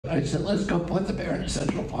I said, let's go put the bear in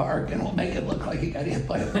Central Park and we'll make it look like he got hit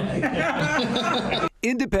by a bike.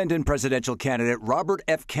 Independent presidential candidate Robert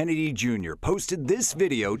F. Kennedy Jr. posted this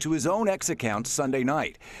video to his own X account Sunday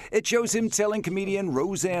night. It shows him telling comedian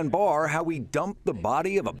Roseanne Barr how he dumped the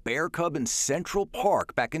body of a bear cub in Central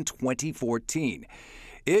Park back in 2014.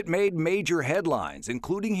 It made major headlines,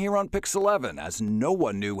 including here on Pix 11, as no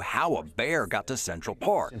one knew how a bear got to Central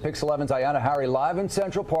Park. Pix 11's Ayanna Harry live in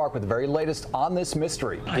Central Park with the very latest on this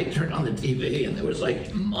mystery. I turned on the TV and there was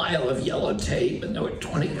like a mile of yellow tape and there were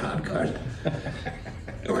 20 cop cars.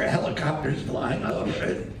 There were helicopters flying over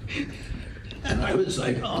it. And I was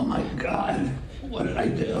like, oh my God. What did I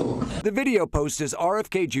do? The video post is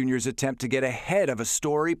RFK Jr.'s attempt to get ahead of a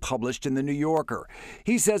story published in The New Yorker.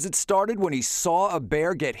 He says it started when he saw a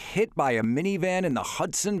bear get hit by a minivan in the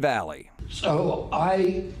Hudson Valley. So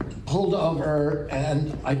I pulled over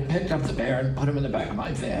and I picked up the bear and put him in the back of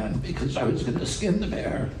my van because I was going to skin the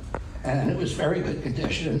bear. And it was very good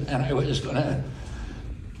condition and I was going to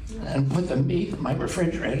put the meat in my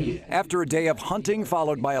refrigerator. After a day of hunting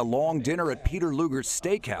followed by a long dinner at Peter Luger's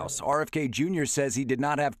steakhouse, RFK Jr. says he did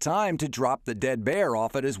not have time to drop the dead bear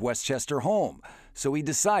off at his Westchester home, so he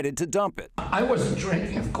decided to dump it. I wasn't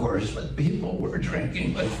drinking, of course, but people were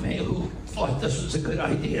drinking with me who thought this was a good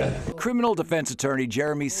idea. Criminal defense attorney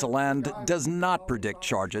Jeremy Saland does not predict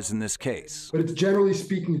charges in this case. But it's generally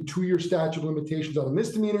speaking a 2-year statute of limitations on a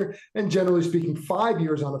misdemeanor and generally speaking 5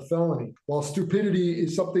 years on a felony. While stupidity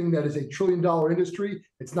is something that is a $1 trillion industry,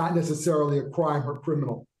 it's not necessarily a crime or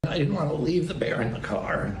criminal. I didn't want to leave the bear in the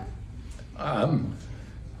car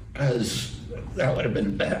because that would have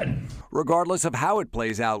been bad. Regardless of how it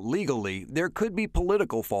plays out legally, there could be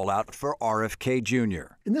political fallout for RFK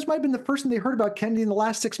Jr. And this might have been the first thing they heard about Kennedy in the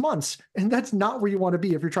last 6 months. And that's not where you want to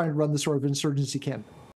be if you're trying to run this sort of insurgency campaign.